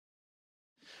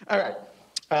All right.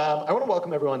 I want to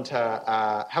welcome everyone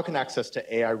to How Can Access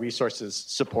to AI Resources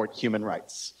Support Human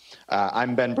Rights?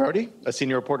 I'm Ben Brody, a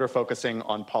senior reporter focusing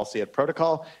on policy at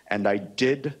Protocol, and I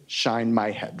did shine my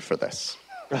head for this.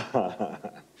 A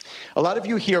lot of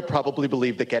you here probably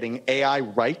believe that getting AI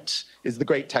right is the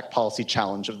great tech policy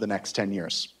challenge of the next 10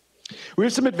 years. We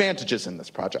have some advantages in this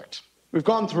project. We've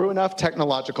gone through enough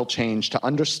technological change to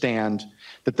understand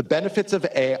that the benefits of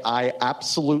AI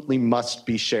absolutely must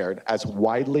be shared as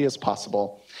widely as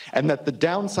possible, and that the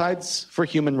downsides for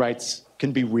human rights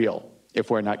can be real if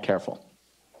we're not careful.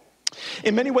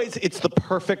 In many ways, it's the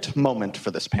perfect moment for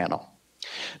this panel.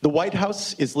 The White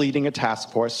House is leading a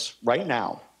task force right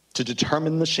now to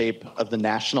determine the shape of the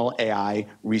National AI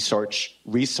Research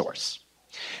Resource.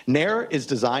 NAIR is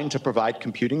designed to provide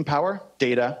computing power,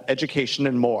 data, education,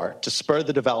 and more to spur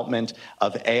the development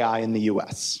of AI in the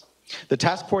US. The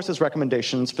task force's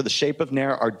recommendations for the shape of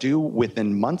NAIR are due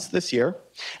within months this year,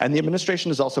 and the administration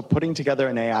is also putting together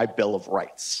an AI Bill of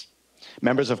Rights.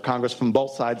 Members of Congress from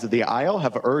both sides of the aisle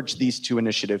have urged these two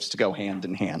initiatives to go hand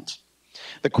in hand.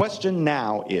 The question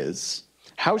now is,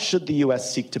 how should the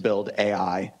US seek to build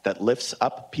AI that lifts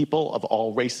up people of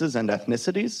all races and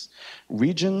ethnicities,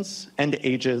 regions and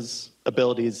ages,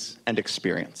 abilities and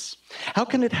experience? How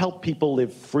can it help people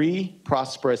live free,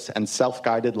 prosperous, and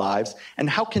self-guided lives? And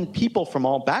how can people from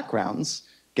all backgrounds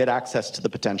get access to the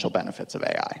potential benefits of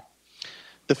AI?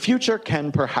 The future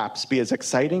can perhaps be as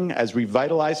exciting as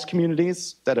revitalized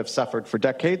communities that have suffered for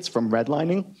decades from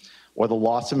redlining or the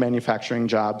loss of manufacturing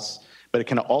jobs, but it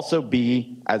can also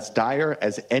be as dire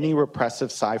as any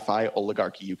repressive sci-fi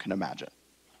oligarchy you can imagine,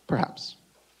 perhaps.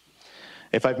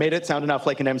 If I've made it sound enough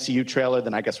like an MCU trailer,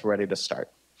 then I guess we're ready to start.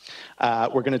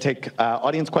 We're going to take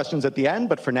audience questions at the end,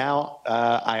 but for now,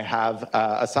 I have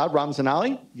Asad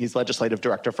Ramzanali. He's legislative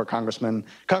director for Congresswoman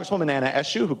Anna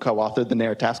Eshoo, who co-authored the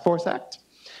NAIR Task Force Act.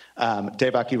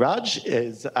 Devaki Raj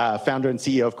is founder and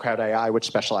CEO of CrowdAI, which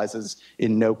specializes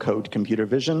in no-code computer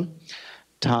vision.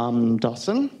 Tom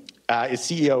Dawson is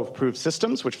CEO of Pruve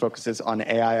Systems, which focuses on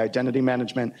AI identity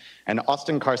management. And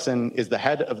Austin Carson is the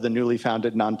head of the newly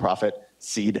founded nonprofit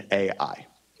SeedAI.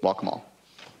 Welcome all.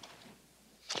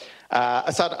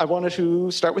 Asad, I wanted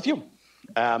to start with you.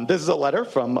 This is a letter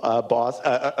from a boss,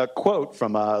 a quote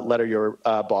from a letter your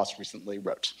boss recently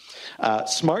wrote.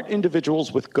 Smart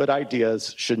individuals with good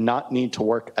ideas should not need to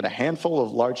work at a handful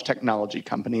of large technology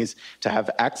companies to have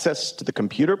access to the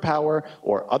computer power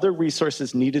or other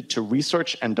resources needed to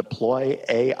research and deploy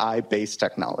AI-based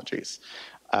technologies.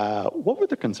 What were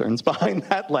the concerns behind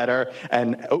that letter,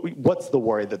 and what's the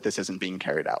worry that this isn't being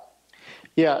carried out?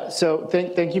 Yeah, so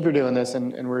thank you for doing this,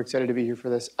 and we're excited to be here for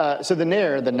this. So the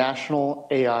NAIR, the National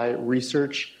AI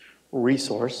Research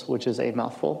Resource, which is a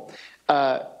mouthful,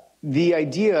 the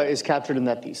idea is captured in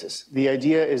that thesis. The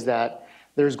idea is that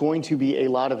there's going to be a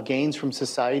lot of gains from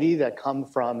society that come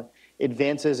from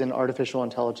advances in artificial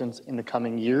intelligence in the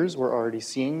coming years. We're already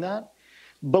seeing that.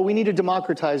 But we need to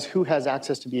democratize who has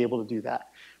access to be able to do that.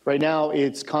 Right now,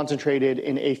 it's concentrated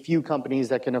in a few companies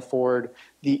that can afford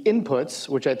the inputs,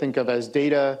 which I think of as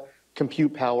data,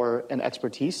 compute power, and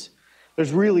expertise.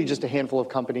 There's really just a handful of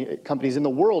companies in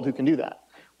the world who can do that.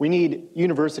 We need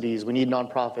universities, we need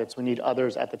nonprofits, we need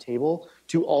others at the table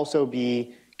to also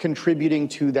be contributing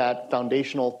to that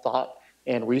foundational thought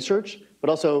and research,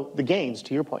 but also the gains,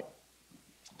 to your point.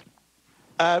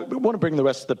 We want to bring the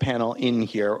rest of the panel in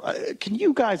here. Can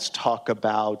you guys talk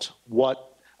about what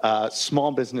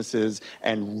small businesses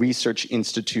and research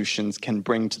institutions can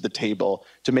bring to the table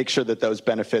to make sure that those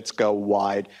benefits go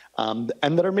wide, and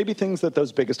that are maybe things that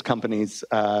those biggest companies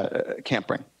can't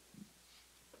bring?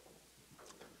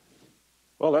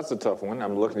 Well, that's a tough one.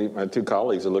 I'm looking at my two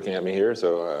colleagues are looking at me here,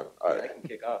 so I can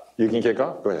kick off. You can kick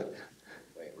off. Go ahead.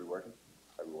 Wait, are we working?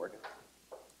 Are we working?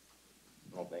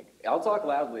 I don't think. I'll talk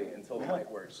loudly until the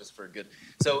mic works, just for good.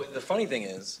 So the funny thing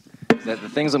is that the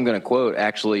things I'm going to quote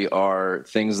actually are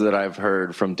things that I've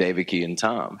heard from Devaki and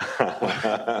Tom,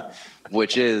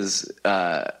 which is,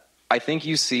 I think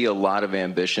you see a lot of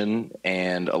ambition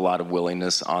and a lot of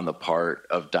willingness on the part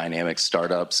of dynamic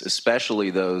startups,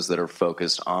 especially those that are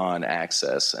focused on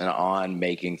access and on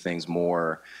making things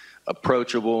more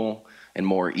approachable and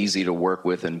more easy to work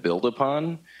with and build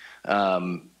upon.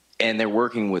 And they're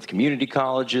working with community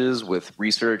colleges, with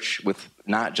research, with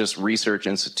not just research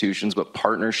institutions, but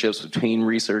partnerships between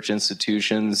research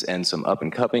institutions and some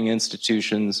up-and-coming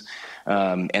institutions,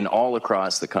 and all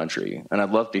across the country. And I'd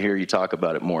love to hear you talk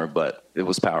about it more, but it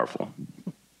was powerful.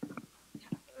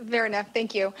 Fair enough,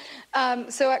 thank you.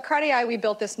 So at CrowdAI, we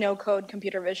built this no-code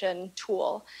computer vision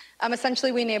tool.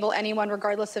 Essentially, we enable anyone,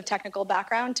 regardless of technical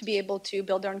background, to be able to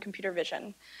build their own computer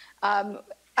vision.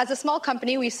 As a small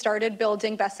company, we started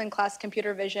building best-in-class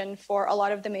computer vision for a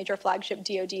lot of the major flagship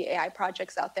DoD AI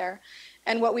projects out there.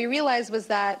 And what we realized was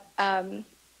that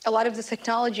a lot of this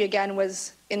technology, again,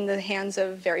 was in the hands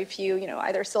of very few,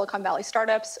 either Silicon Valley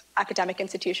startups, academic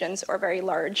institutions, or very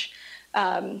large,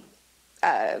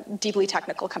 deeply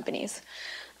technical companies.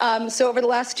 So over the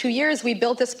last 2 years, we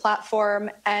built this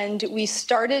platform, and we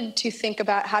started to think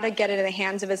about how to get it in the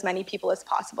hands of as many people as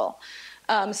possible.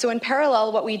 So in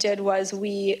parallel, what we did was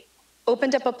we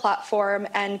opened up a platform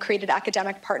and created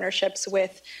academic partnerships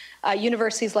with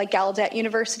universities like Gallaudet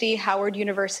University, Howard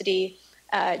University,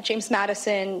 James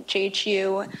Madison,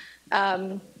 JHU,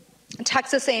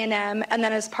 Texas A&M, and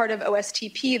then as part of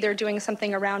OSTP, they're doing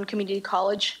something around community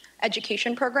college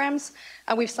education programs.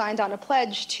 We've signed on a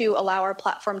pledge to allow our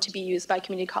platform to be used by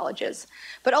community colleges.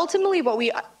 But ultimately, what we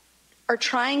are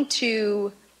trying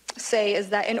to say is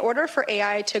that in order for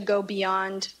AI to go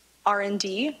beyond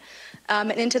R&D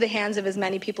and into the hands of as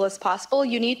many people as possible,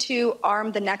 you need to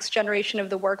arm the next generation of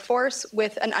the workforce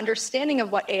with an understanding of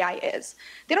what AI is.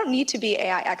 They don't need to be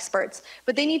AI experts,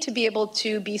 but they need to be able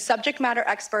to be subject matter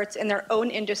experts in their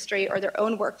own industry or their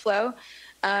own workflow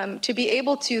to be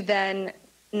able to then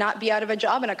not be out of a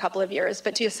job in a couple of years,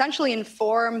 but to essentially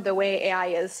inform the way AI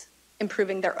is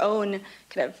improving their own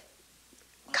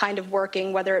kind of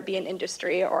working, whether it be in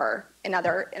industry or in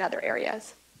other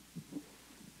areas.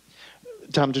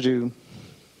 Tom, did you?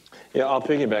 Yeah, I'll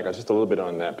piggyback just a little bit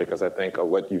on that because I think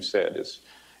what you said is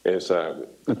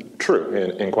true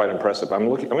and quite impressive. I'm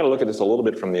going to look at this a little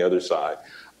bit from the other side.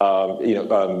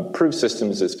 Pruve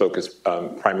Systems is focused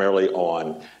primarily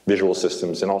on visual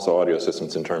systems and also audio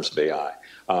systems in terms of AI.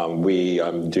 We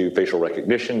do facial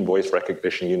recognition, voice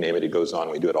recognition, you name it, it goes on.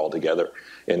 We do it all together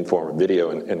in form of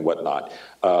video and whatnot.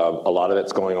 A lot of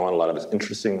that's going on, a lot of it's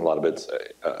interesting, a lot of it's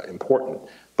important.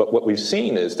 But what we've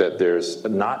seen is that there's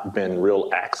not been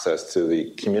real access to the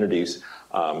communities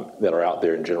that are out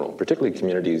there in general, particularly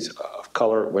communities of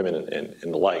color, women,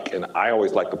 and the like. And I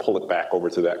always like to pull it back over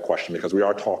to that question because we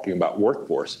are talking about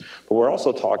workforce, but we're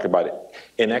also talking about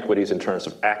inequities in terms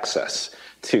of access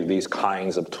to these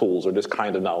kinds of tools or this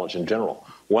kind of knowledge in general.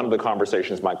 One of the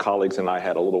conversations my colleagues and I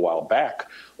had a little while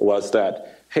back was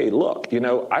that, hey, look,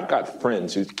 I've got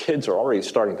friends whose kids are already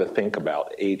starting to think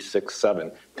about age 6,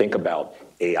 7, think about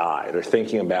AI. They're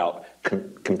thinking about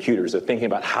computers. They're thinking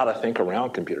about how to think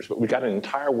around computers. But we've got an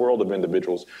entire world of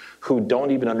individuals who don't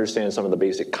even understand some of the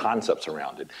basic concepts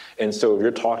around it. And so if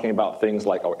you're talking about things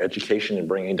like our education and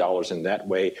bringing dollars in that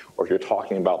way, or if you're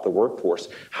talking about the workforce,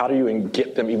 how do you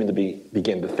get them even to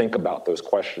begin to think about those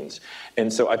questions?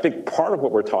 And so I think part of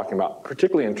what we're talking about,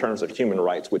 particularly in terms of human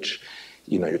rights, which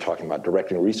you're talking about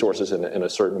directing resources in a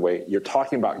certain way, you're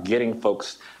talking about getting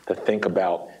folks to think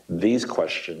about these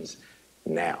questions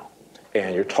now.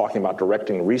 And you're talking about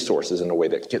directing resources in a way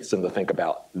that gets them to think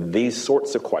about these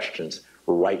sorts of questions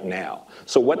right now.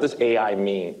 So what does AI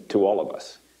mean to all of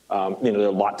us? There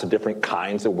are lots of different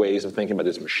kinds of ways of thinking about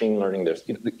this. Machine learning, there's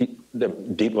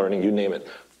deep learning, you name it.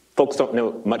 Folks don't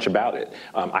know much about it.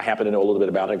 I happen to know a little bit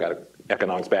about it. I got an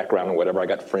economics background or whatever. I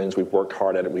got friends. We've worked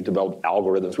hard at it. We developed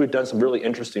algorithms. We've done some really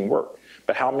interesting work.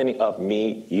 But how many of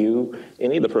me, you,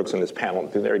 any of the folks in this panel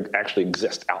there actually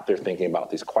exist out there thinking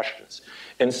about these questions?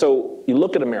 And so you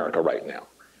look at America right now.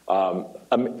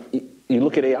 You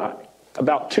look at AI.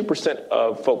 About 2%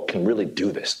 of folk can really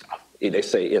do this stuff, they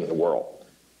say, in the world.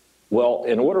 Well,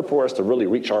 in order for us to really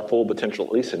reach our full potential,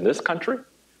 at least in this country,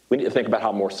 we need to think about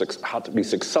how to be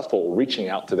successful reaching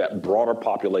out to that broader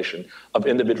population of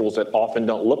individuals that often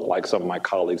don't look like some of my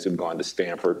colleagues who've gone to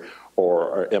Stanford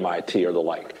or MIT or the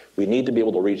like. We need to be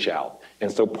able to reach out.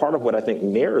 And so part of what I think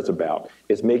NAIR is about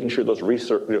is making sure those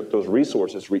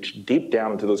resources reach deep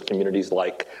down into those communities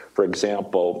like, for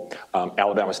example,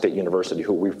 Alabama State University,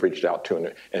 who we've reached out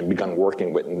to and begun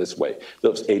working with in this way.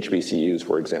 Those HBCUs,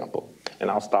 for example.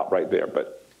 And I'll stop right there.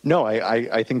 But No,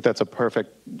 I think that's a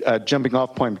perfect jumping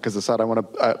off point because, Asad, I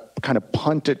want to kind of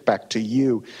punt it back to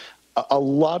you. A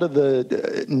lot of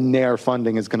the NAIR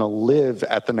funding is going to live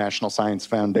at the National Science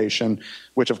Foundation,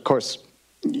 which, of course,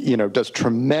 does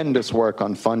tremendous work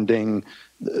on funding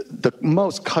the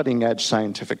most cutting-edge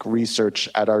scientific research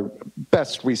at our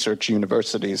best research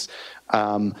universities.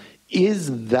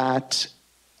 Is that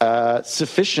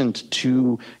sufficient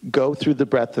to go through the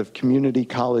breadth of community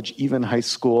college, even high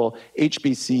school,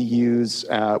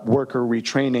 HBCUs, worker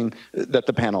retraining that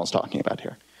the panel is talking about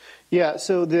here? Yeah,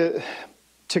 so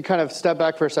to kind of step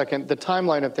back for a second, the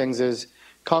timeline of things is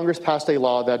Congress passed a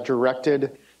law that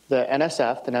directed the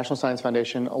NSF, the National Science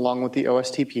Foundation, along with the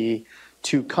OSTP,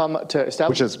 to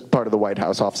establish. Which is part of the White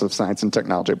House Office of Science and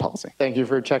Technology Policy. Thank you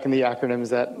for checking the acronyms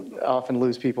that often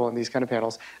lose people in these kind of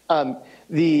panels.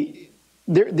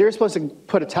 They're supposed to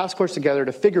put a task force together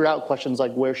to figure out questions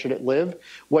like where should it live?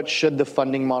 What should the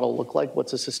funding model look like?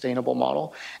 What's a sustainable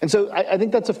model? And so I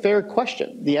think that's a fair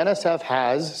question. The NSF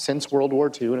has, since World War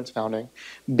II and its founding,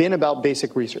 been about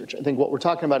basic research. I think what we're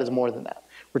talking about is more than that.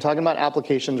 We're talking about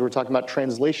applications, we're talking about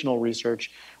translational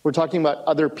research, we're talking about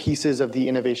other pieces of the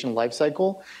innovation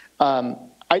lifecycle.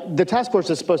 The task force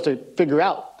is supposed to figure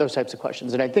out those types of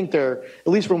questions, and I think they're, at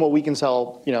least from what we can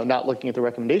tell, not looking at the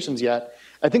recommendations yet,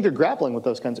 I think they're grappling with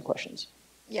those kinds of questions.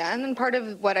 Yeah, and then part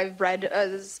of what I've read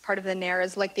as part of the NARE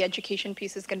is like the education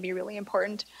piece is going to be really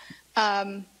important.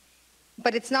 But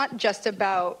it's not just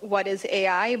about what is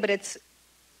AI, but it's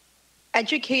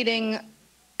educating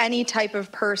any type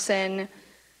of person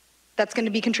that's going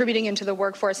to be contributing into the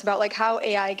workforce about like how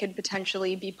AI could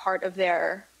potentially be part of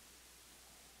the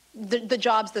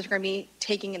jobs that they're going to be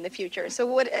taking in the future. So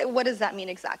what does that mean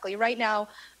exactly? Right now,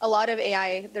 a lot of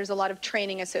AI, there's a lot of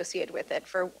training associated with it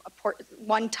for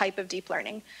one type of deep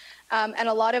learning. And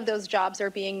a lot of those jobs are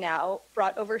being now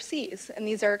brought overseas. And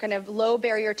these are kind of low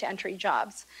barrier to entry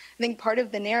jobs. I think part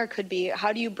of the NARE could be,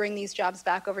 how do you bring these jobs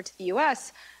back over to the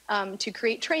US to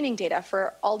create training data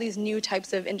for all these new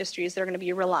types of industries that are going to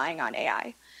be relying on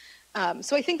AI?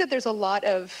 So I think that there's a lot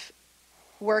of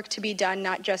work to be done,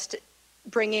 not just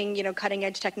bringing cutting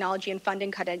edge technology and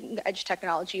funding cutting edge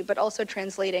technology, but also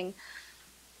translating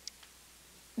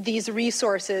these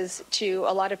resources to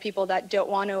a lot of people that don't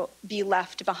want to be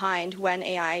left behind when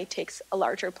AI takes a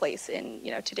larger place in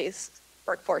today's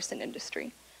workforce and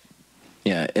industry.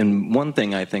 Yeah, and one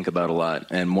thing I think about a lot,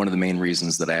 and one of the main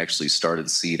reasons that I actually started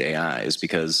SeedAI is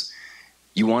because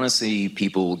you want to see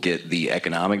people get the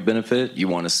economic benefit, you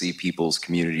want to see people's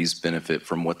communities benefit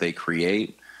from what they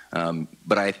create,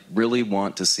 but I really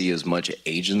want to see as much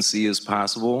agency as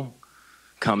possible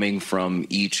coming from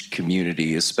each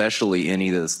community, especially any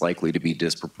that's likely to be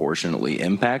disproportionately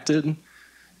impacted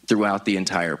throughout the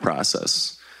entire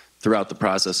process. Throughout the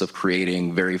process of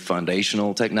creating very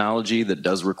foundational technology that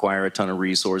does require a ton of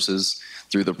resources,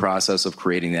 through the process of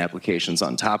creating the applications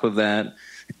on top of that,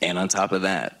 and on top of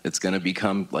that, it's going to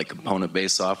become like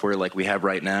component-based software like we have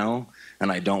right now.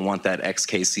 And I don't want that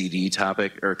XKCD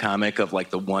topic or comic of like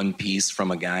the one piece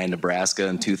from a guy in Nebraska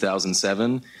in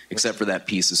 2007, except for that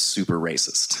piece is super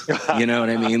racist. You know what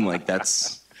I mean? Like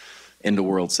that's end of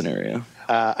world scenario.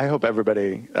 I hope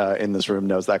everybody in this room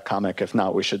knows that comic. If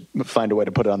not, we should find a way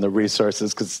to put it on the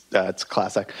resources because it's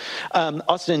classic.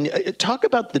 Austin, talk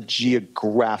about the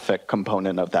geographic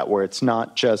component of that, where it's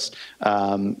not just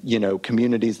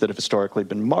communities that have historically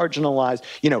been marginalized.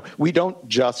 We don't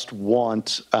just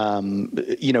want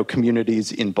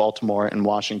communities in Baltimore and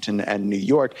Washington and New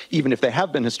York, even if they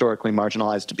have been historically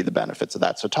marginalized, to be the benefits of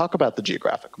that. So talk about the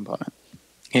geographic component.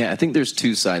 Yeah, I think there's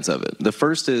two sides of it. The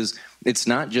first is it's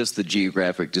not just the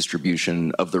geographic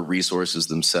distribution of the resources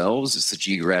themselves, it's the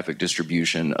geographic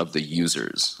distribution of the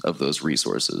users of those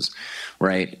resources,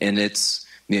 right? And it's,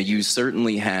 you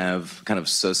certainly have kind of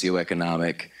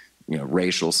socioeconomic,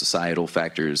 racial, societal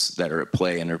factors that are at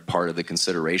play and are part of the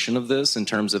consideration of this in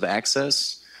terms of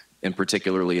access, and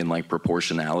particularly in like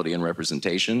proportionality and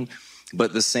representation.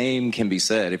 But the same can be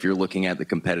said if you're looking at the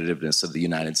competitiveness of the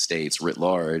United States writ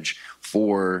large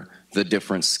for the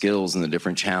different skills and the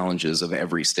different challenges of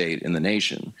every state in the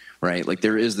nation, right? Like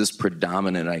there is this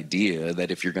predominant idea that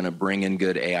if you're going to bring in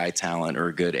good AI talent or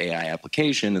a good AI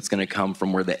application, it's going to come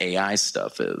from where the AI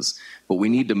stuff is. But we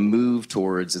need to move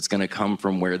towards it's going to come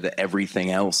from where the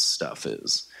everything else stuff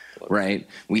is. Right?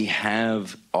 We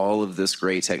have all of this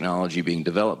great technology being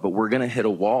developed, but we're going to hit a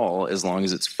wall as long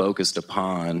as it's focused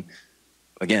upon,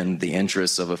 again, the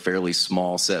interests of a fairly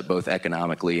small set, both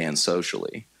economically and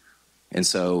socially. And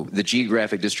so the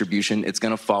geographic distribution, it's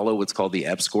going to follow what's called the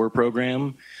EPSCoR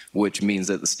program, which means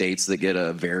that the states that get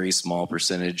a very small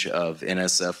percentage of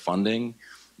NSF funding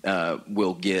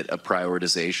will get a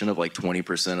prioritization of like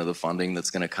 20% of the funding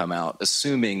that's going to come out,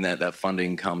 assuming that that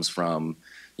funding comes from,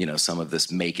 some of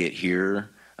this make it here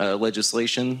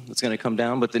legislation that's going to come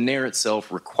down. But the NARE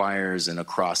itself requires an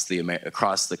across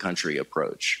the country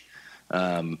approach.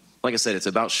 Like I said, it's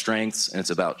about strengths and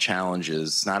it's about challenges.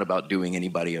 It's not about doing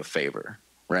anybody a favor,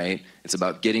 right? It's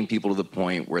about getting people to the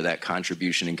point where that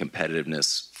contribution and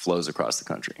competitiveness flows across the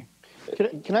country.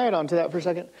 Can I add on to that for a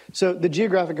second? So the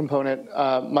geographic component,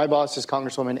 my boss is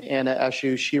Congresswoman Anna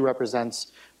Eshoo. She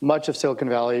represents much of Silicon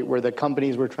Valley where the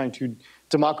companies were trying to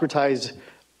democratize,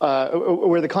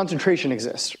 where the concentration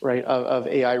exists, right, of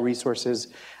AI resources.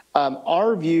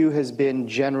 Our view has been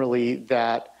generally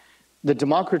that the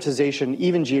democratization,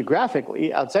 even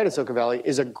geographically, outside of Silicon Valley,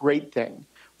 is a great thing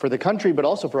for the country, but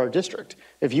also for our district.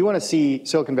 If you want to see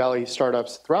Silicon Valley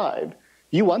startups thrive,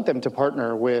 you want them to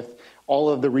partner with all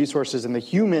of the resources and the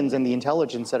humans and the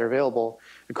intelligence that are available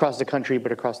across the country,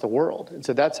 but across the world. And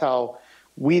so that's how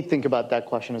we think about that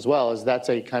question as well, is that's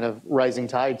a kind of rising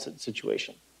tide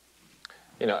situation.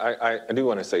 You know, I do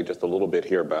want to say just a little bit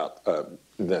here about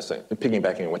this,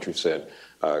 piggybacking on what you said,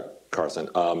 Carson.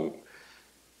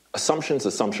 Assumptions.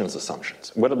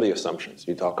 What are the assumptions?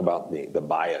 You talk about the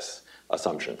bias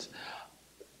assumptions.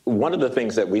 One of the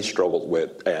things that we struggled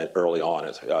with early on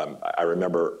is, I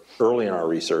remember early in our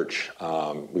research,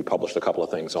 we published a couple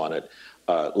of things on it,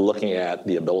 looking at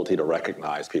the ability to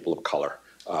recognize people of color,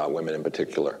 women in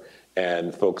particular.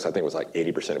 And folks, I think it was like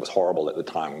 80%. It was horrible at the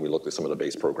time when we looked at some of the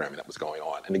base programming that was going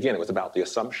on. And again, it was about the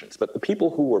assumptions. But the people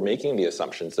who were making the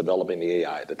assumptions, developing the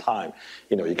AI at the time,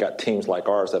 you know, you got teams like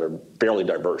ours that are fairly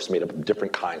diverse, made up of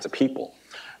different kinds of people.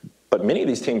 But many of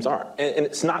these teams aren't. And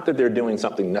it's not that they're doing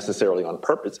something necessarily on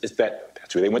purpose. It's that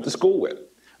that's who they went to school with.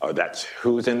 Or that's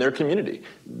who's in their community.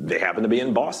 They happen to be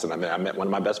in Boston. I mean, I met one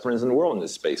of my best friends in the world in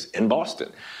this space in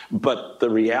Boston. But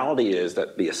the reality is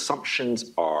that the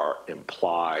assumptions are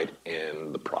implied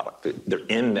in the product. They're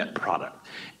in that product.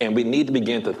 And we need to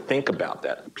begin to think about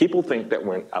that. People think that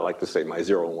when, I like to say my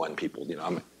 0 and 1 people, you know,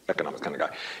 I'm an economics kind of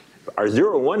guy. Our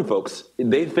 0 and 1 folks,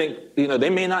 they think, you know, they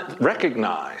may not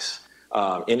recognize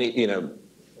any, you know,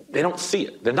 they don't see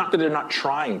it. They're not that they're not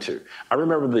trying to. I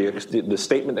remember the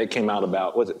statement that came out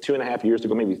about, was it 2.5 years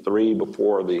ago, maybe 3,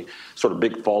 before the sort of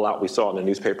big fallout we saw in the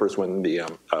newspapers when the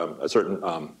a certain,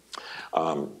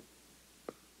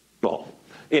 well,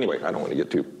 anyway, I don't want to get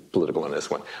too political on this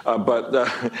one. But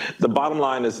the bottom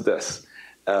line is this.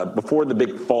 Before the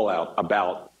big fallout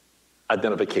about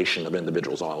identification of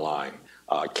individuals online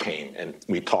came, and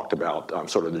we talked about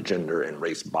sort of the gender and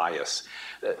race bias,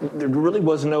 there really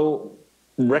was no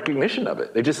recognition of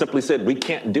it. They just simply said, we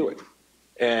can't do it.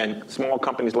 And small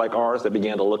companies like ours that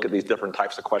began to look at these different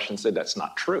types of questions said, that's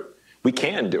not true. We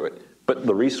can do it, but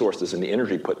the resources and the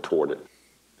energy put toward it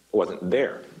wasn't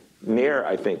there. NAIR,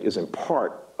 I think, is in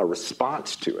part a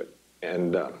response to it.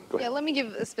 And yeah, let me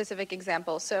give a specific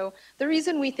example. So the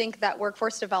reason we think that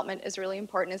workforce development is really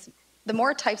important is the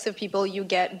more types of people you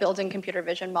get building computer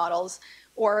vision models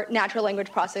or natural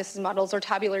language processing models or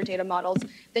tabular data models,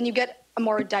 then you get a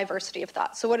more diversity of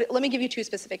thought. So let me give you 2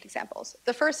 specific examples.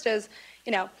 The first is,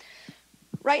 you know,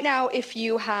 right now if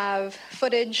you have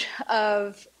footage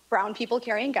of brown people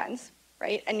carrying guns,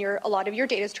 right, and a lot of your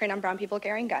data is trained on brown people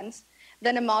carrying guns,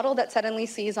 then a model that suddenly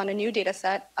sees on a new data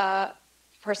set a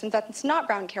person that's not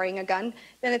brown carrying a gun,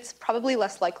 then it's probably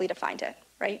less likely to find it,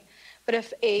 right? But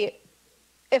if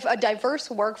a diverse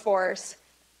workforce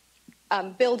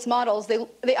builds models,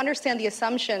 they understand the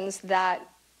assumptions that,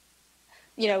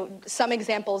 you know, some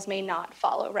examples may not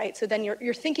follow, right? So then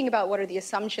you're thinking about what are the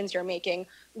assumptions you're making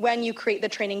when you create the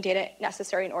training data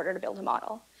necessary in order to build a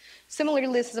model.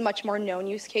 Similarly, this is a much more known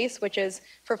use case, which is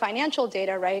for financial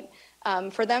data, right?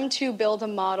 For them to build a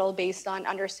model based on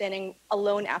understanding a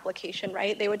loan application,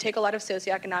 right? They would take a lot of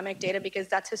socioeconomic data because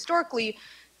that's historically,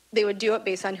 they would do it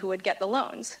based on who would get the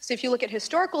loans. So if you look at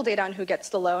historical data on who gets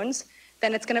the loans,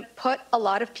 then it's going to put a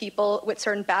lot of people with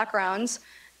certain backgrounds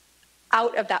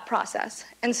out of that process.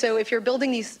 And so if you're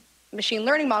building these machine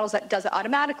learning models that does it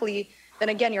automatically, then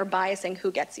again, you're biasing who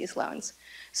gets these loans.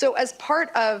 So as part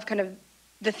of kind of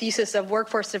the thesis of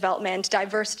workforce development,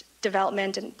 diverse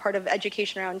development, and part of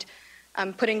education around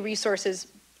putting resources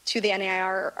to the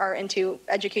NAIR are into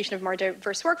education of more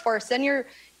diverse workforce, then you're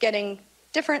getting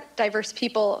different diverse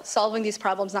people solving these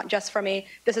problems, not just from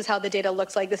this is how the data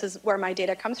looks like, this is where my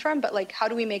data comes from, but like how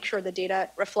do we make sure the data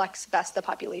reflects best the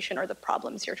population or the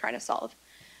problems you're trying to solve.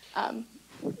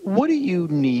 What do you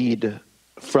need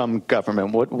from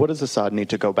government? What does Asad need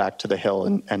to go back to the Hill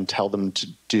and tell them to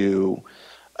do?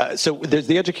 So there's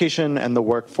the education and the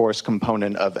workforce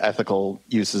component of ethical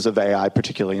uses of AI,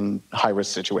 particularly in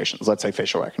high-risk situations, let's say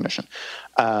facial recognition.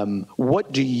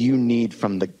 What do you need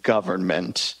from the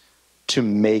government to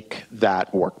make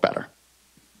that work better?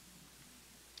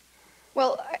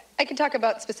 Well, I can talk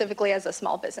about specifically as a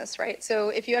small business, right? So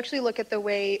if you actually look at the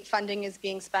way funding is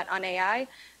being spent on AI,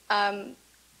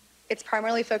 it's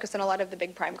primarily focused on a lot of the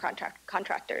big prime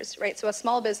contractors, right? So a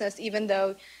small business, even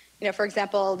though, you know, for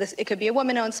example, it could be a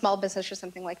woman-owned small business or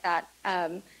something like that,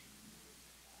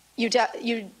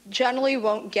 you generally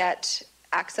won't get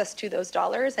access to those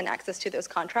dollars and access to those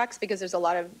contracts because there's a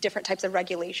lot of different types of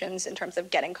regulations in terms of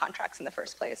getting contracts in the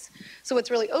first place. So what's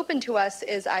really open to us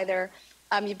is either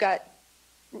you've got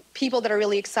people that are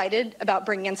really excited about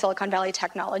bringing in Silicon Valley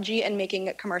technology and making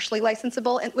it commercially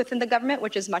licensable within the government,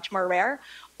 which is much more rare,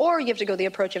 or you have to go the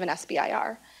approach of an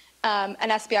SBIR. And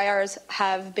SBIRs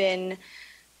have been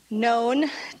known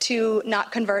to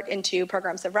not convert into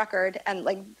programs of record, and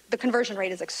like the conversion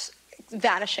rate is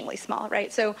vanishingly small,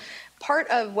 right? So part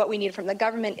of what we need from the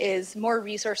government is more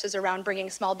resources around bringing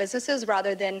small businesses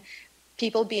rather than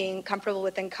people being comfortable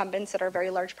with incumbents that are very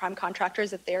large prime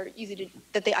contractors that they're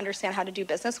that they understand how to do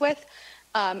business with,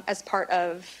 as part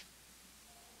of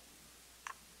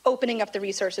opening up the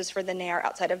resources for the NAIR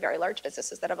outside of very large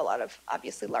businesses that have a lot of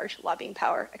obviously large lobbying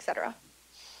power, et cetera.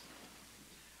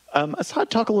 Asad,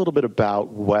 talk a little bit about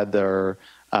whether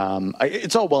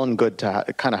it's all well and good to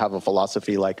kind of have a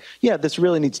philosophy like, yeah, this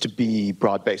really needs to be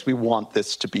broad-based. We want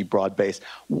this to be broad-based.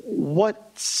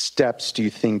 What steps do you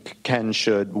think can,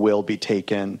 should, will be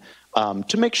taken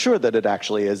to make sure that it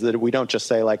actually is, that we don't just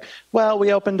say like, well,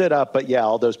 we opened it up, but yeah,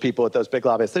 all those people with those big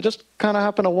lobbyists, they just kind of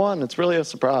happen to win. It's really a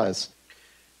surprise.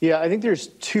 Yeah, I think there's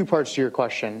two parts to your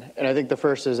question. And I think the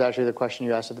first is actually the question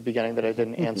you asked at the beginning that I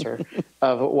didn't answer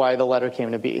of why the letter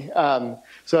came to be. And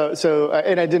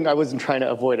I wasn't trying to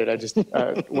avoid it. I just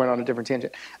went on a different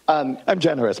tangent. I'm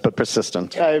generous, but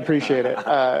persistent. I appreciate it.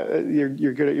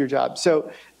 You're good at your job.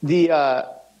 So the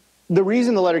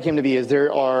reason the letter came to be is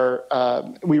there are,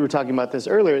 we were talking about this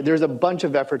earlier, there's a bunch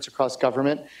of efforts across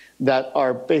government that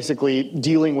are basically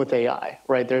dealing with AI,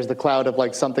 right? There's the cloud of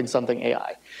like something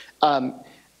AI.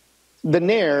 The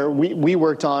NAIR, we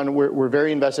worked on, we're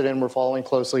very invested in, we're following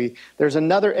closely. There's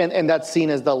another, and that's seen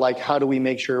as the like, how do we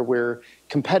make sure we're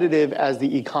competitive as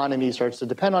the economy starts to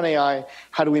depend on AI?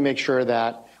 How do we make sure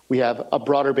that we have a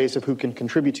broader base of who can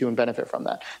contribute to and benefit from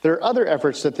that? There are other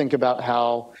efforts to think about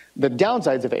how the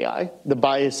downsides of AI, the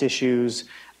bias issues,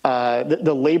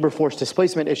 the labor force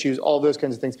displacement issues, all those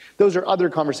kinds of things, those are other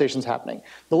conversations happening.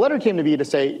 The letter came to be to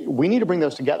say, we need to bring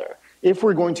those together. If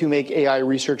we're going to make AI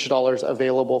research dollars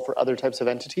available for other types of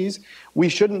entities, we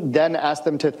shouldn't then ask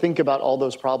them to think about all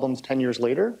those problems 10 years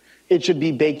later. It should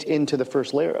be baked into the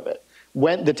first layer of it.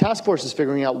 When the task force is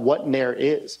figuring out what NAIR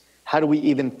is, how do we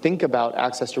even think about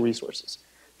access to resources?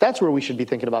 That's where we should be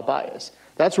thinking about bias.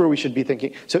 That's where we should be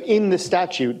thinking. So in the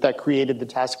statute that created the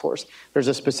task force, there's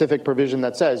a specific provision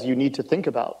that says you need to think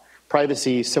about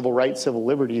privacy, civil rights, civil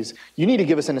liberties. You need to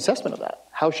give us an assessment of that.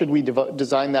 How should we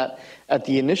design that at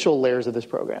the initial layers of this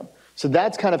program? So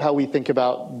that's kind of how we think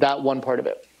about that one part of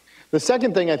it. The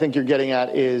second thing I think you're getting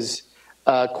at is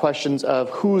questions of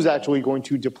who's actually going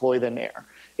to deploy the NAIR.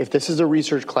 If this is a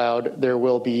research cloud, there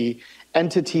will be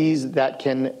entities that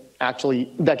can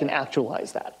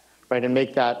actualize that, right, and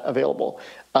make that available.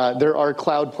 There are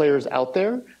cloud players out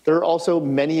there. There are also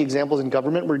many examples in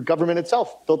government where government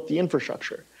itself built the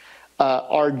infrastructure.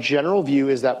 Our general view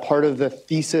is that part of the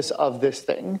thesis of this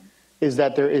thing is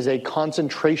that there is a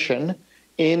concentration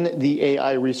in the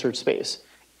AI research space.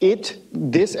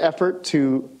 This effort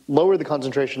to lower the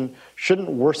concentration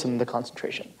shouldn't worsen the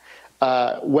concentration.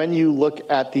 When you look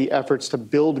at the efforts to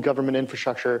build government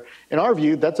infrastructure, in our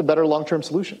view, that's a better long-term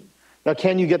solution. Now,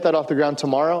 can you get that off the ground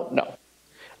tomorrow? No.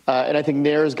 And I think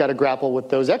NAIR's got to grapple with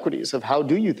those equities of how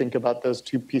do you think about those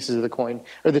two pieces of the coin,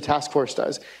 or the task force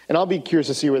does. And I'll be curious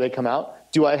to see where they come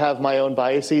out. Do I have my own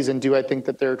biases, and do I think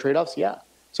that there are trade-offs? Yeah.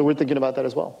 So we're thinking about that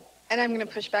as well. And I'm going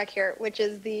to push back here, which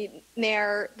is the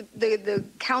NAIR, the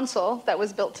council that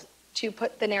was built to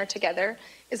put the NAIR together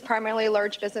is primarily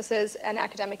large businesses and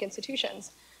academic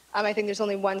institutions. I think there's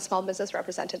only one small business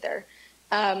represented there.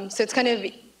 So it's kind of,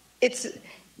 it's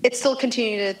still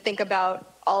continuing to think about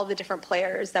all of the different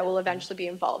players that will eventually be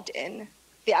involved in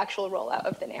the actual rollout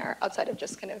of the NAIR outside of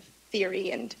just kind of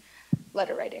theory and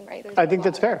letter writing, right? I think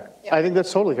that's fair. Yeah. I think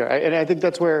that's totally fair. And I think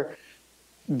that's where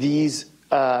these,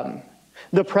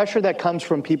 the pressure that comes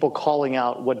from people calling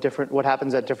out what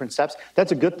happens at different steps,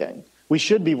 that's a good thing. We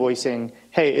should be voicing,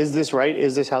 hey, is this right?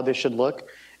 Is this how this should look?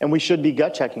 And we should be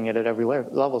gut checking it at every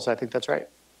level. So I think that's right.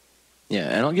 Yeah,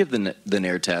 and I'll give the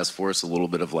NAIR task force a little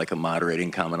bit of like a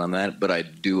moderating comment on that, but I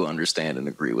do understand and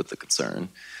agree with the concern.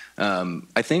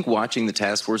 I think watching the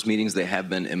task force meetings, they have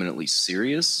been eminently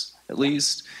serious, at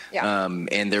least. Yeah.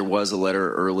 And there was a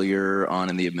letter earlier on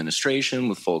in the administration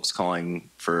with folks calling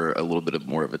for a little bit of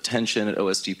more of attention at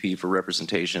OSTP for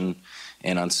representation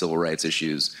and on civil rights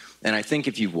issues. And I think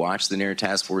if you've watched the NAIR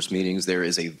task force meetings, there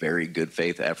is a very good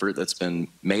faith effort that's been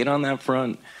made on that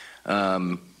front.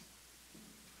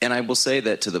 And I will say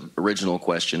that to the original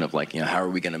question of like, how are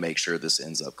we going to make sure this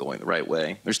ends up going the right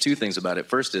way? There's two things about it.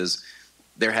 First is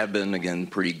there have been, again,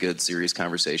 pretty good serious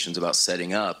conversations about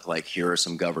setting up, like, here are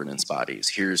some governance bodies.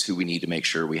 Here's who we need to make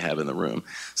sure we have in the room.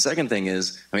 Second thing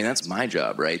is, I mean, that's my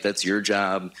job, right? That's your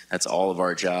job. That's all of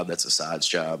our job. That's Assad's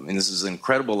job. I mean, this is an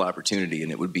incredible opportunity,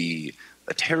 and it would be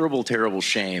a terrible, terrible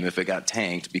shame if it got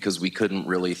tanked because we couldn't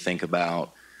really think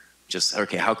about just,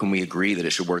 okay, how can we agree that it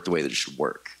should work the way that it should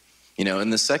work? You know,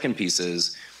 and the second piece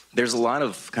is, there's a lot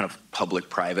of kind of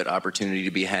public-private opportunity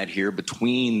to be had here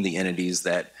between the entities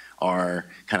that are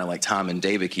kind of like Tom and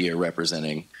Devaki are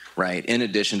representing, right? In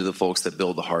addition to the folks that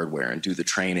build the hardware and do the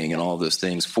training and all those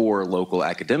things for local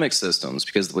academic systems,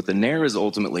 because what the NAIR is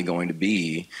ultimately going to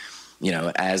be, you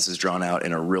know, as is drawn out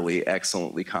in a really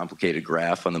excellently complicated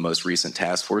graph on the most recent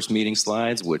task force meeting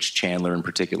slides, which Chandler in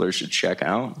particular should check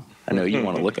out. I know you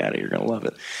want to look at it, you're going to love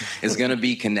it. Is going to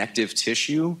be connective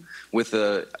tissue with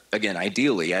a, again,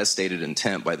 ideally, as stated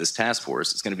intent by this task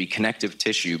force, it's going to be connective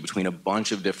tissue between a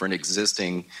bunch of different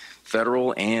existing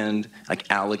federal and like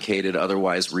allocated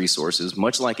otherwise resources,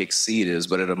 much like Exceed is,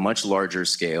 but at a much larger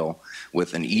scale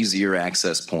with an easier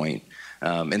access point.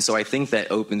 And so I think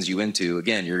that opens you into,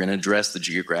 again, you're going to address the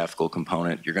geographical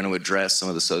component. You're going to address some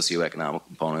of the socioeconomic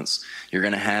components. You're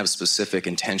going to have specific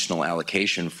intentional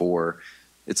allocation for,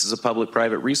 this is a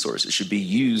public-private resource. It should be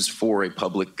used for a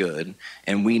public good.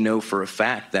 And we know for a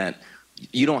fact that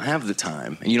you don't have the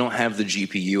time and you don't have the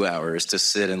GPU hours to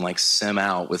sit and like sim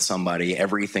out with somebody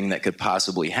everything that could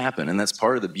possibly happen. And that's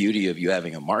part of the beauty of you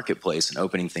having a marketplace and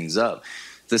opening things up.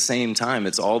 At the same time,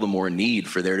 it's all the more need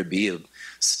for there to be a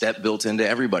step built into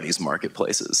everybody's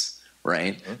marketplaces,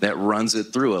 right? That runs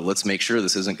it through it. Let's make sure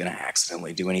this isn't going to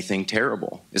accidentally do anything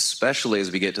terrible, especially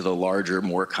as we get to the larger,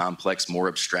 more complex, more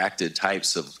abstracted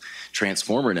types of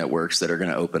transformer networks that are going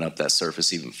to open up that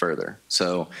surface even further.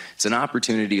 So it's an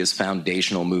opportunity as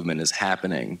foundational movement is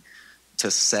happening to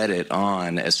set it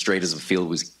on as straight as a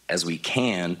field as we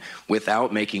can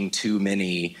without making too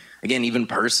many, again, even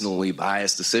personally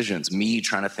biased decisions. Me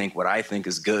trying to think what I think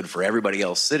is good for everybody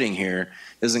else sitting here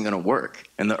isn't going to work.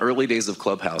 In the early days of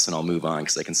Clubhouse, and I'll move on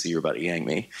because I can see you're about to yank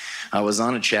me, I was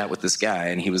on a chat with this guy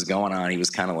and he was going on, he was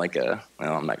kind of like a,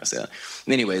 well, I'm not going to say that.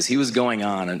 Anyways, he was going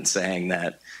on and saying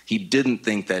that he didn't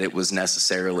think that it was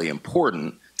necessarily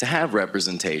important to have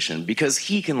representation because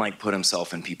he can like put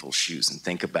himself in people's shoes and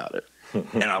think about it.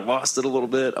 And I lost it a little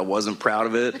bit. I wasn't proud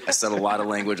of it. I said a lot of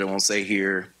language I won't say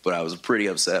here, but I was pretty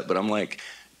upset. But I'm like,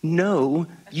 no,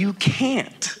 you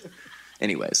can't.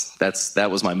 Anyways, that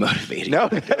was my motivating. No,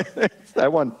 I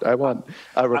want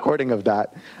a recording of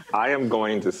that. I am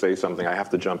going to say something. I have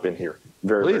to jump in here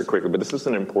very quickly, but this is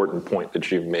an important point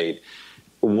that you've made.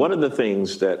 One of the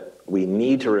things that we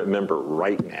need to remember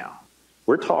right now,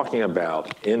 we're talking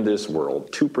about in this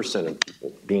world, 2% of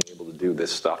people being able to do this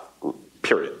stuff,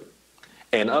 period.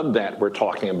 And of that, we're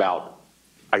talking about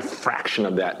a fraction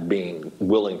of that being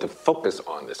willing to focus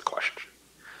on this question.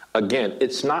 Again,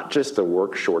 it's not just a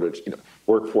work shortage,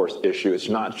 workforce issue. It's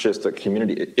not just a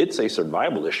community. It's a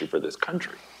survival issue for this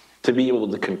country to be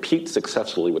able to compete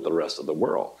successfully with the rest of the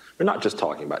world. We're not just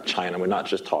talking about China. We're not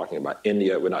just talking about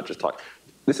India. We're not just talking.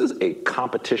 This is a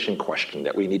competition question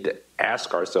that we need to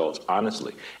ask ourselves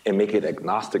honestly and make it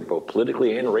agnostic both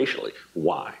politically and racially.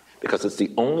 Why? Because it's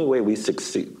the only way we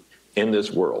succeed in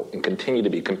this world and continue to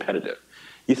be competitive.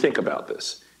 You think about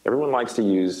this. Everyone likes to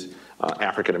use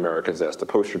African Americans as the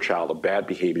poster child of bad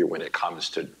behavior when it comes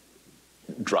to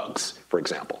drugs, for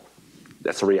example.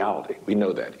 That's a reality. We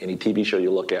know that. Any TV show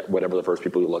you look at, whatever the first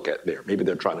people you look at there, maybe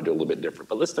they're trying to do a little bit different,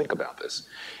 but let's think about this.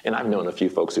 And I've known a few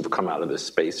folks who've come out of this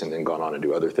space and then gone on and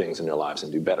do other things in their lives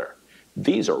and do better.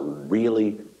 These are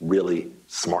really, really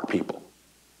smart people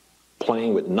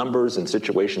playing with numbers and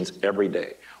situations every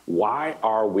day. Why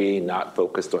are we not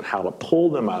focused on how to pull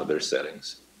them out of their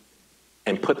settings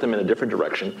and put them in a different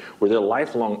direction where their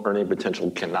lifelong earning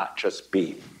potential cannot just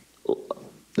be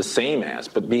the same as,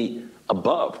 but be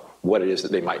above what it is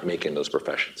that they might make in those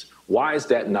professions? Why is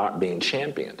that not being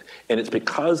championed? And it's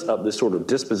because of this sort of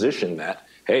disposition that,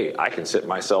 hey, I can sit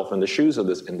myself in the shoes of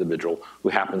this individual who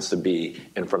happens to be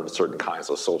in front of certain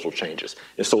kinds of social changes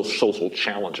and social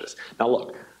challenges. Now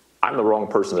look, I'm the wrong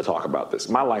person to talk about this.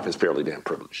 My life is fairly damn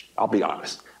privileged. I'll be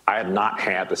honest. I have not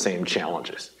had the same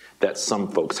challenges that some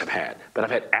folks have had, but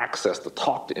I've had access to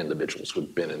talk to individuals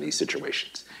who've been in these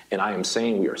situations. And I am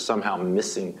saying we are somehow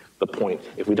missing the point.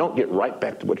 If we don't get right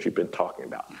back to what you've been talking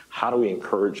about, how do we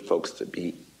encourage folks to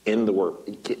be in the work,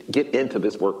 get into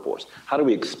this workforce? How do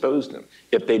we expose them?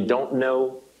 If they don't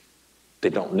know,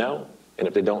 they don't know. And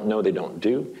if they don't know, they don't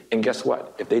do. And guess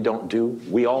what? If they don't do,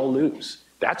 we all lose.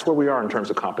 That's where we are in terms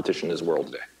of competition in this world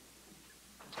today.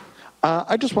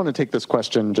 I just want to take this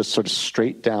question just sort of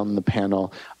straight down the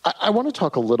panel. I want to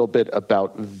talk a little bit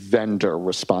about vendor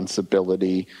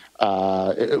responsibility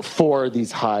for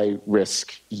these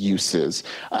high-risk uses.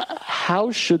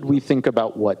 How should we think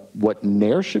about what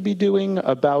NAIR should be doing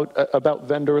about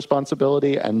vendor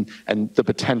responsibility and the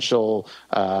potential,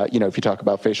 if you talk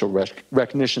about facial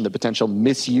recognition, the potential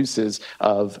misuses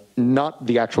of not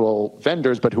the actual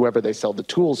vendors, but whoever they sell the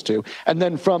tools to? And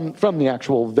then from the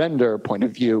actual vendor point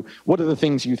of view, what are the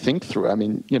things you think through? I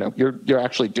mean, you're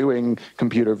actually doing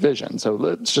computer vision, so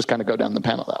let's just kind of go down the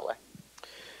panel that way.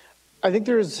 I think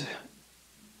there's,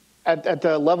 at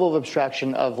the level of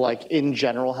abstraction of like in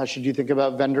general, how should you think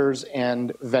about vendors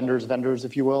and vendors,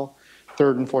 if you will,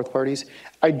 third and fourth parties?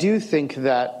 I do think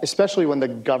that, especially when the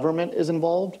government is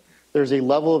involved, there's a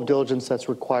level of diligence that's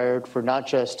required for not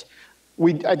just,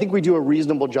 I think we do a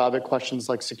reasonable job at questions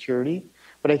like security,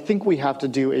 but I think we have to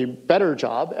do a better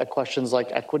job at questions like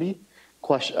equity,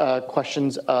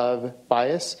 questions of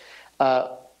bias.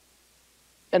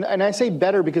 And I say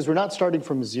better because we're not starting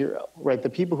from zero, right? The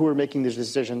people who are making these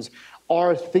decisions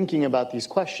are thinking about these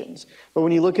questions. But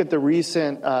when you look at the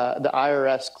recent, the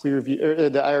IRS Clearview, or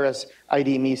the IRS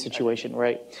ID.me situation,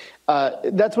 right?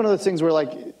 That's one of those things where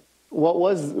like, what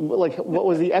was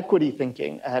the equity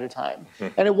thinking ahead of time?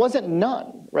 And it wasn't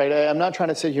none, right? I'm not trying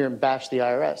to sit here and bash the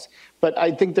IRS, but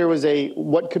I think there was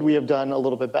what could we have done a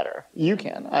little bit better? You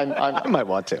can. I might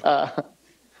want to.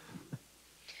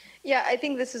 Yeah, I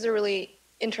think this is a really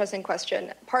interesting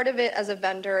question. Part of it as a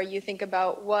vendor, you think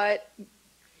about what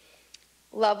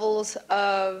levels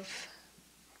of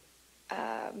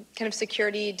kind of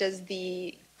security does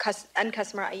the end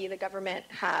customer, i.e. the government,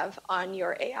 have on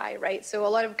your AI, right? So a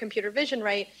lot of computer vision,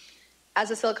 right, as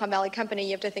a Silicon Valley company,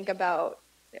 you have to think about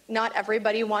not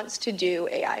everybody wants to do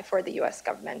AI for the US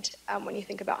government when you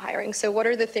think about hiring. So what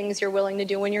are the things you're willing to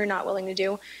do when you're not willing to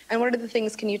do? And what are the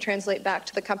things can you translate back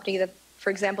to the company that, for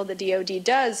example, the DoD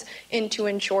does to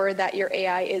ensure that your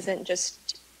AI isn't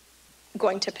just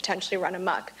going to potentially run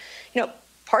amok?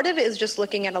 Part of it is just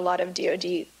looking at a lot of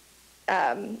DoD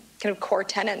kind of core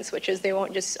tenets, which is they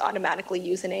won't just automatically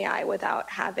use an AI without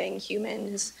having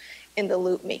humans in the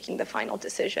loop making the final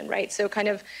decision, right? So kind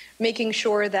of making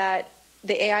sure that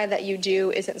the AI that you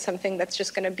do isn't something that's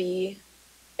just going to be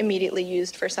immediately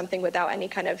used for something without any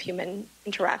kind of human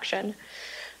interaction.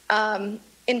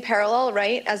 In parallel,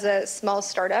 right, as a small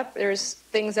startup, there's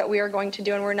things that we are going to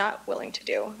do and we're not willing to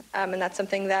do. And that's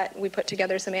something that we put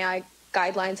together some AI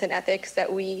guidelines and ethics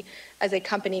that we as a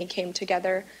company came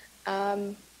together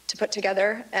to put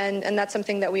together. And that's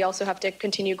something that we also have to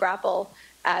continue grapple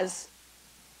as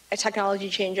technology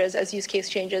changes, as use case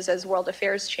changes, as world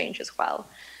affairs change as well.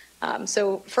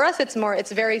 So for us, it's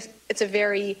a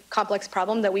very complex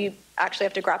problem that we actually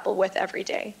have to grapple with every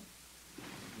day.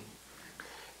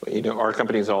 Our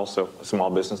company is also a small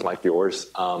business like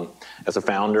yours. As a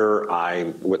founder,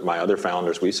 with my other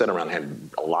founders, we sat around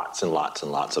and had lots and lots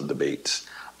and lots of debates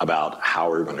about how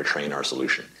we're going to train our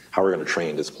solution, how we're going to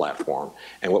train this platform.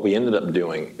 And what we ended up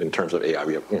doing in terms of AI,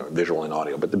 we have visual and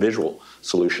audio, but the visual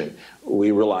solution, we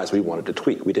realized we wanted to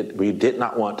tweak. We did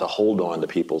not want to hold on to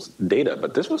people's data,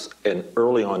 but this was an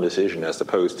early on decision as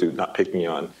opposed to not picking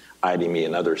on ID.me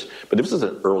and others. But this was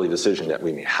an early decision that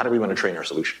we made. How do we want to train our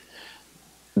solution?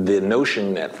 The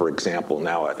notion that, for example,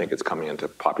 now I think it's coming into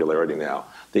popularity now,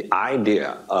 the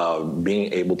idea of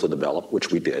being able to develop,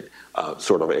 which we did,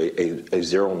 sort of a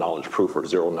zero knowledge proof or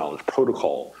zero knowledge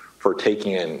protocol for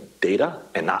taking in data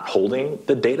and not holding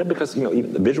the data, because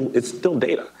even the visual, it's still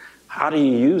data. How do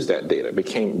you use that data? It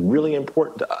became really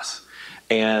important to us.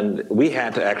 And we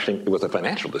had to it was a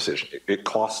financial decision. It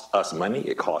cost us money,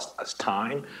 it cost us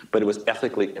time, but it was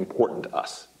ethically important to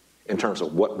us in terms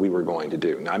of what we were going to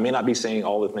do. Now, I may not be saying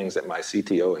all the things that my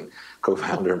CTO and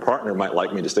co-founder and partner might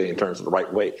like me to say in terms of the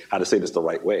right way, how to say this the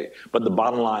right way. But the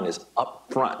bottom line is up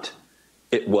front,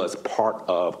 it was part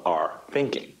of our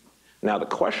thinking. Now, the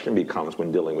question becomes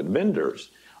when dealing with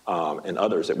vendors and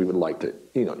others that we would like to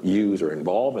use or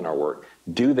involve in our work,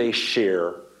 do they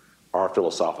share our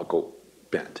philosophical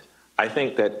bent? I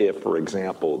think that if, for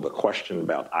example, the question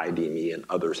about ID.me and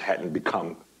others hadn't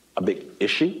become a big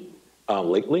issue,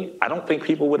 lately, I don't think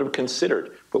people would have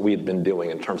considered what we had been doing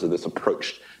in terms of this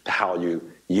approach to how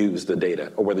you use the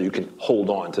data or whether you can hold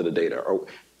on to the data, or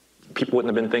people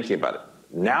wouldn't have been thinking about it.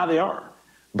 Now they are,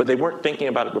 but they weren't thinking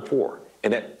about it before.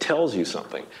 And that tells you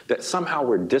something, that somehow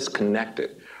we're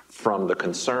disconnected from the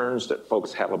concerns that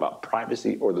folks have about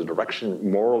privacy or the direction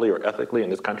morally or ethically in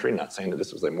this country. Not saying that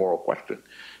this was a moral question.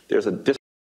 There's a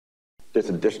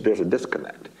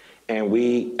disconnect. And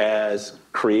we, as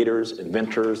creators,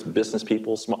 inventors, business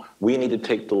people, we need to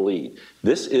take the lead.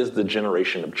 This is the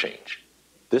generation of change.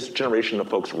 This generation of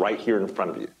folks right here in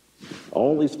front of you.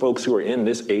 All these folks who are in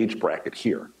this age bracket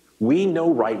here, we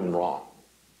know right and wrong,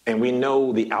 and we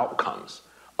know the outcomes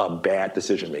of bad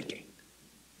decision making.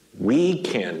 We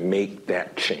can make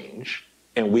that change,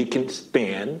 and we can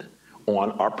stand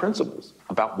on our principles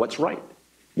about what's right.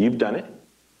 You've done it.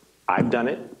 I've done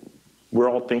it. We're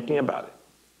all thinking about it.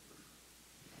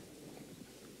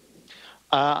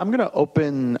 I'm going to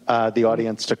open the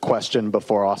audience to question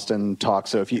before Austin talks.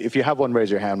 So if you have one, raise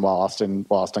your hand while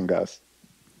Austin goes.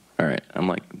 All right, I'm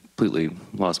like completely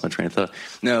lost my train of thought.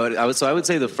 No, I would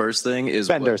say the first thing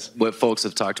is what folks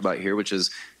have talked about here, which is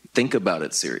think about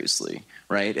it seriously,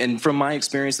 right? And from my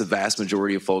experience, the vast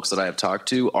majority of folks that I have talked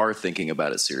to are thinking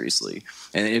about it seriously.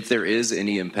 And if there is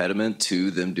any impediment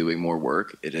to them doing more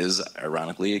work, it is,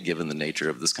 ironically, given the nature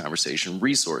of this conversation,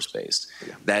 resource-based.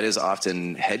 Yeah. That is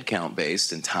often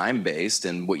headcount-based and time-based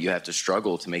and what you have to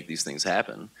struggle to make these things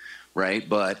happen, right?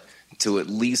 But to at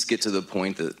least get to the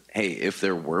point that, hey, if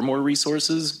there were more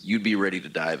resources, you'd be ready to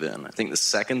dive in. I think the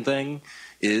second thing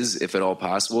is, if at all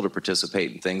possible, to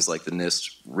participate in things like the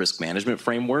NIST risk management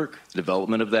framework, the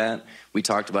development of that. We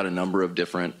talked about a number of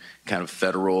different kind of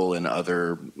federal and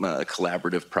other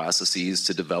collaborative processes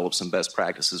to develop some best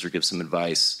practices or give some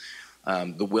advice.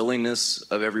 The willingness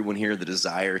of everyone here, the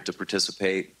desire to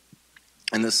participate.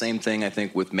 And the same thing, I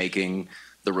think, with making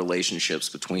the relationships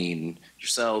between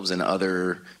yourselves and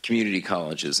other community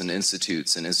colleges and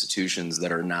institutes and institutions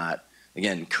that are not,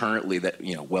 again, currently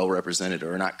well represented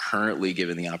or are not currently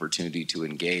given the opportunity to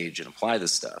engage and apply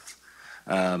this stuff.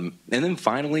 And then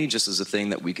finally, just as a thing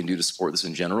that we can do to support this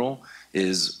in general,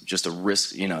 is just a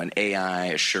risk, an AI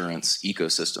assurance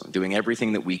ecosystem, doing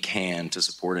everything that we can to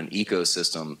support an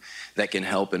ecosystem that can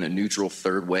help in a neutral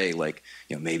third way, like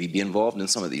maybe be involved in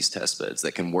some of these test beds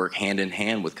that can work hand in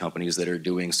hand with companies that are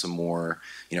doing some more,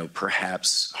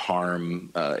 perhaps harm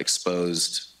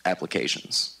exposed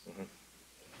applications. Mm-hmm.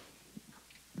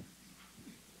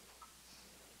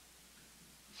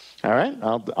 All right,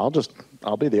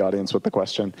 I'll be the audience with the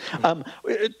question.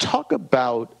 Talk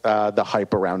about the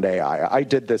hype around AI. I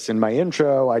did this in my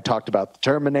intro. I talked about the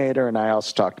Terminator, and I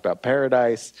also talked about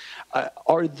Paradise.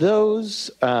 Are those?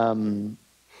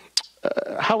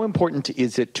 How important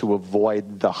is it to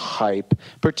avoid the hype,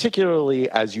 particularly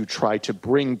as you try to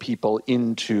bring people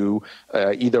into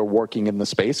either working in the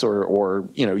space or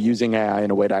using AI in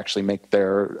a way to actually make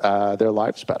their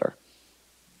lives better?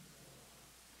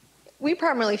 We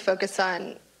primarily focus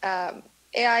on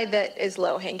AI that is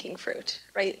low-hanging fruit,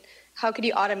 right? How could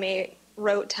you automate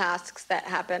rote tasks that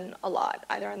happen a lot,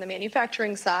 either on the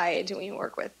manufacturing side, when you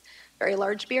work with a very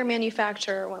large beer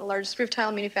manufacturer, one of the largest roof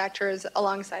tile manufacturers,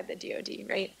 alongside the DoD,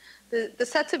 right? The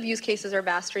sets of use cases are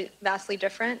vastly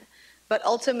different, but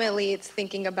ultimately it's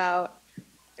thinking about,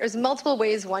 there's multiple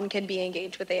ways one can be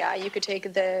engaged with AI. You could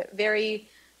take the very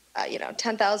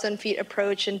 10,000 feet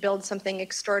approach and build something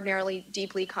extraordinarily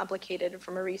deeply complicated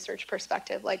from a research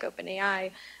perspective, like OpenAI,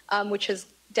 which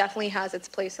definitely has its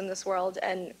place in this world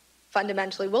and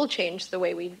fundamentally will change the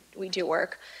way we do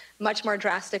work much more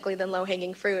drastically than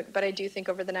low-hanging fruit. But I do think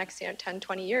over the next 10,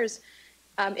 20 years,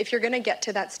 if you're going to get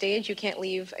to that stage, you can't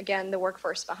leave, again, the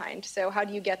workforce behind. So how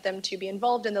do you get them to be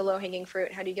involved in the low-hanging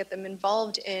fruit? How do you get them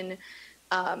involved in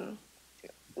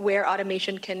where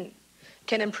automation can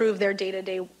improve their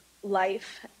day-to-day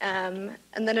life, and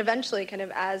then eventually, kind of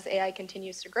as AI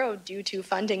continues to grow due to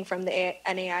funding from the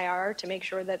NAIR to make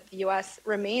sure that the U.S.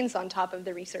 remains on top of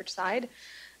the research side,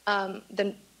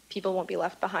 then people won't be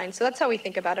left behind. So that's how we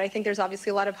think about it. I think there's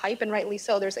obviously a lot of hype, and rightly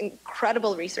so. There's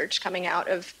incredible research coming out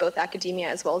of both academia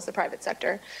as well as the private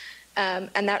sector,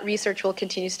 and that research will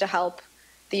continue to help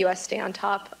the U.S. stay on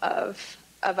top of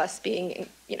us being,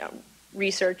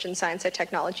 research and science and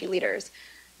technology leaders.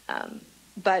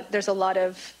 But there's a lot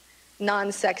of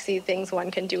non-sexy things one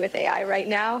can do with AI right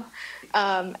now.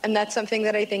 And that's something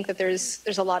that I think that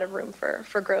there's a lot of room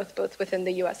for growth, both within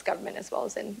the US government as well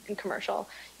as in commercial.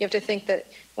 You have to think that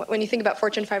when you think about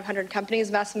Fortune 500 companies,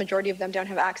 the vast majority of them don't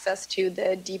have access to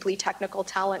the deeply technical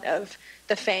talent of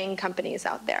the FANG companies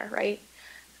out there, right?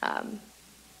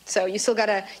 So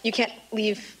you can't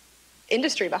leave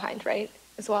industry behind, right,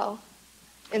 as well,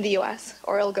 in the US,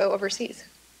 or it'll go overseas.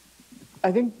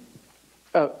 I think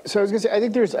so I was going to say, I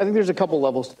think there's a couple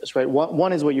levels to this, right?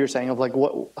 One is what you're saying of like,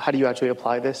 how do you actually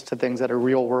apply this to things that are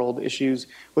real world issues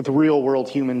with real world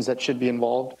humans that should be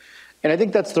involved? And I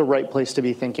think that's the right place to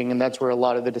be thinking, and that's where a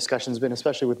lot of the discussion's been,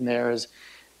 especially with NAIR, is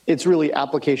it's really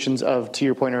applications of, to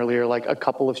your point earlier, like a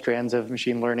couple of strands of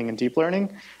machine learning and deep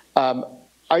learning.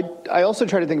 I also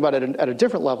try to think about it at a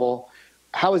different level.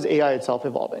 How is AI itself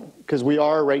evolving? Because we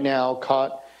are right now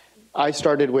caught. I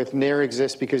started with NAIR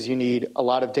exists because you need a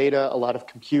lot of data, a lot of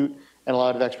compute, and a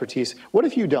lot of expertise. What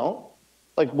if you don't?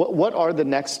 Like, what are the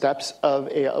next steps of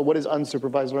AI? What is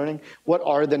unsupervised learning? What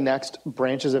are the next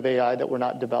branches of AI that we're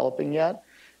not developing yet?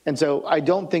 And so I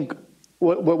don't think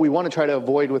what we want to try to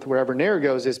avoid with wherever NAIR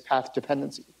goes is path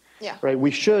dependency. Yeah. Right? We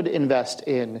should invest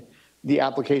in the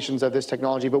applications of this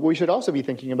technology, but we should also be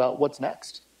thinking about what's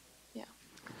next. Yeah.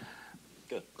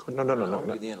 Good. No.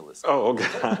 Be the analyst. Oh,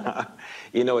 okay.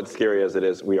 You know, it's scary as it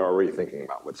is, we are already thinking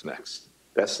about what's next.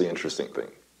 That's the interesting thing.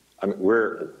 I mean,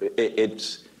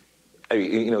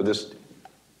 this,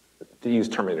 to use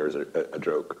Terminator as a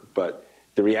joke, but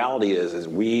the reality is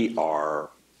we are,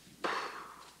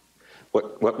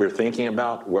 what we're thinking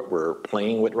about, what we're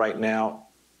playing with right now,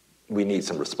 we need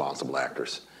some responsible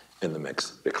actors in the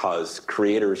mix, because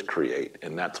creators create,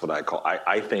 and that's what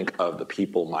I think of the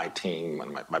people, my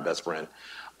team, my best friend,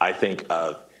 I think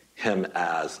of him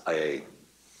as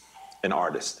an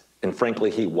artist. And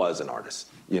frankly, he was an artist.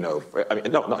 He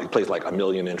plays like a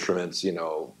million instruments,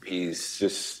 he's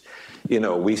just,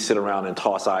 we sit around and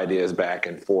toss ideas back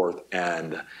and forth,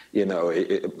 and,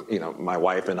 my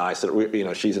wife and I sit,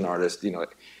 she's an artist,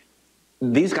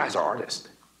 these guys are artists.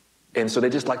 And so they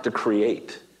just like to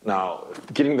create. Now,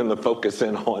 getting them to focus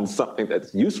in on something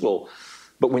that's useful,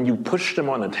 but when you push them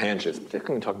on a tangent,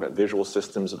 particularly when we talk about visual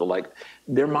systems or the like,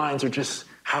 their minds are just,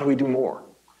 how do we do more?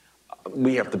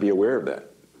 We have to be aware of that.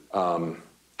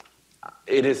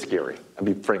 It is scary. I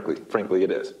mean, frankly, it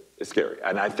is. It's scary.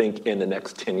 And I think in the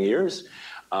next 10 years,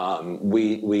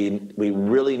 we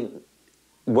really,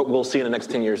 what we'll see in the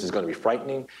next 10 years is going to be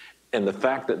frightening. And the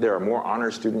fact that there are more honor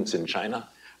students in China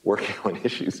working on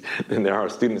issues than there are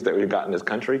students that we've got in this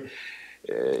country,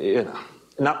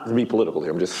 not to be political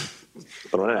here, I'm just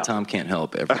throwing it out. Tom can't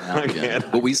help every now and again,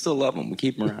 but we still love him. We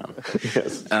keep him around.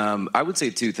 Yes. I would say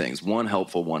two things, one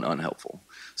helpful, one unhelpful.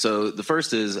 So the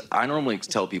first is, I normally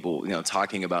tell people,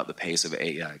 talking about the pace of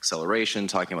AI acceleration,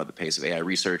 talking about the pace of AI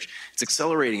research, it's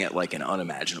accelerating at like an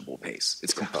unimaginable pace.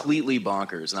 It's completely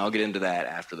bonkers, and I'll get into that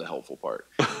after the helpful part.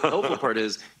 The helpful part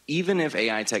is, even if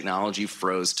AI technology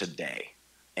froze today,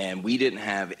 and we didn't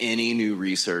have any new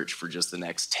research for just the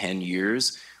next 10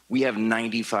 years, we have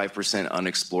 95%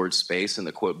 unexplored space in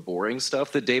the, quote, boring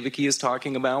stuff that Devaki is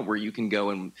talking about, where you can go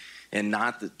and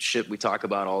not the shit we talk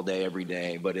about all day, every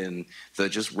day, but in the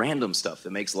just random stuff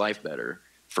that makes life better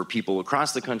for people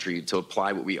across the country to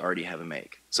apply what we already have and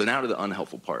make. So now to the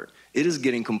unhelpful part. It is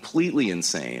getting completely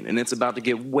insane, and it's about to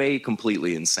get way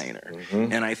completely insaner.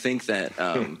 Mm-hmm. And I think that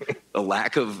the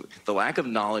lack of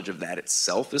knowledge of that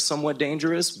itself is somewhat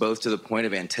dangerous, both to the point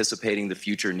of anticipating the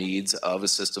future needs of a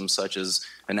system such as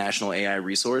a national AI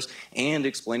resource, and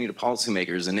explaining to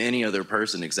policymakers and any other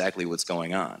person exactly what's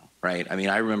going on, right? I mean,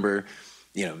 I remember,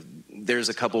 there's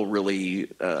a couple really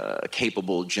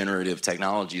capable generative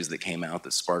technologies that came out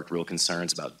that sparked real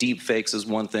concerns about deep fakes is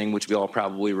one thing, which we all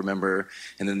probably remember.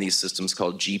 And then these systems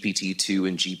called GPT-2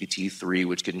 and GPT-3,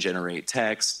 which can generate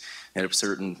text.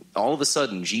 And all of a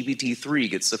sudden, GPT-3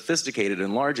 gets sophisticated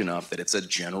and large enough that it's a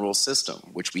general system,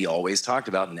 which we always talked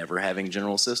about never having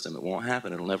general system. It won't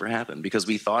happen. It'll never happen, because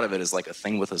we thought of it as like a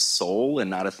thing with a soul and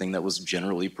not a thing that was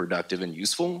generally productive and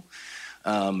useful.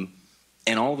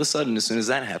 And all of a sudden, as soon as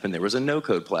that happened, there was a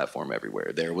no-code platform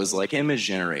everywhere. There was like image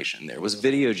generation. There was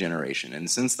video generation. And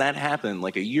since that happened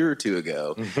like a year or two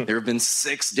ago, there have been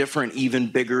 6 different, even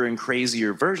bigger and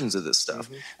crazier versions of this stuff.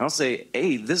 And I'll say,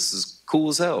 hey, this is cool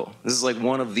as hell. This is like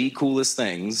one of the coolest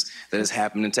things that has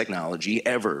happened in technology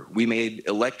ever. We made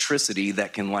electricity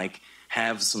that can like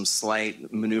have some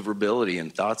slight maneuverability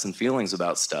and thoughts and feelings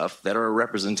about stuff that are a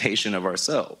representation of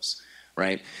ourselves,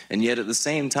 right? And yet at the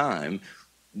same time,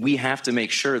 we have to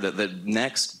make sure that the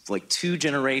next like 2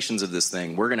 generations of this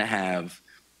thing, we're going to have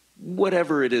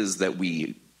whatever it is that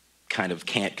we kind of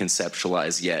can't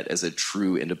conceptualize yet as a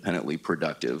true independently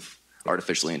productive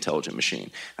artificially intelligent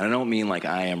machine. And I don't mean like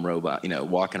I am robot,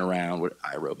 walking around with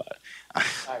iRobot.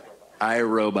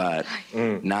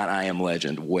 iRobot, not I Am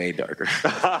Legend, way darker.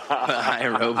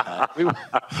 iRobot,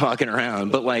 walking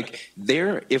around. But like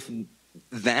those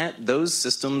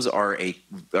systems are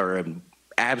an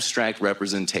abstract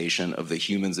representation of the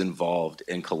humans involved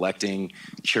in collecting,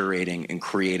 curating, and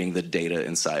creating the data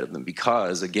inside of them.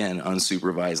 Because, again,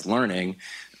 unsupervised learning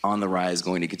on the rise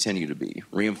going to continue to be.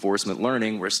 Reinforcement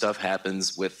learning, where stuff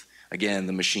happens with, again,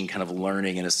 the machine kind of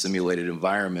learning in a simulated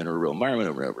environment or a real environment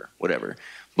or whatever.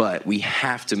 But we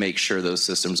have to make sure those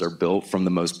systems are built from the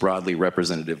most broadly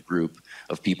representative group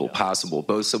of people possible,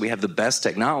 both so we have the best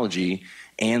technology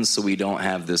and so we don't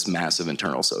have this massive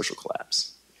internal social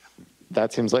collapse.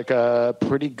 that seems like a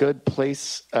pretty good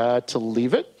place to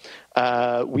leave it.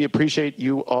 We appreciate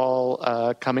you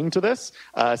all coming to this.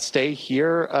 Stay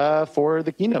here for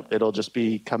the keynote. It'll just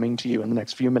be coming to you in the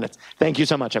next few minutes. Thank you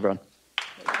so much, everyone.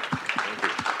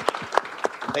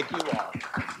 Thank you all.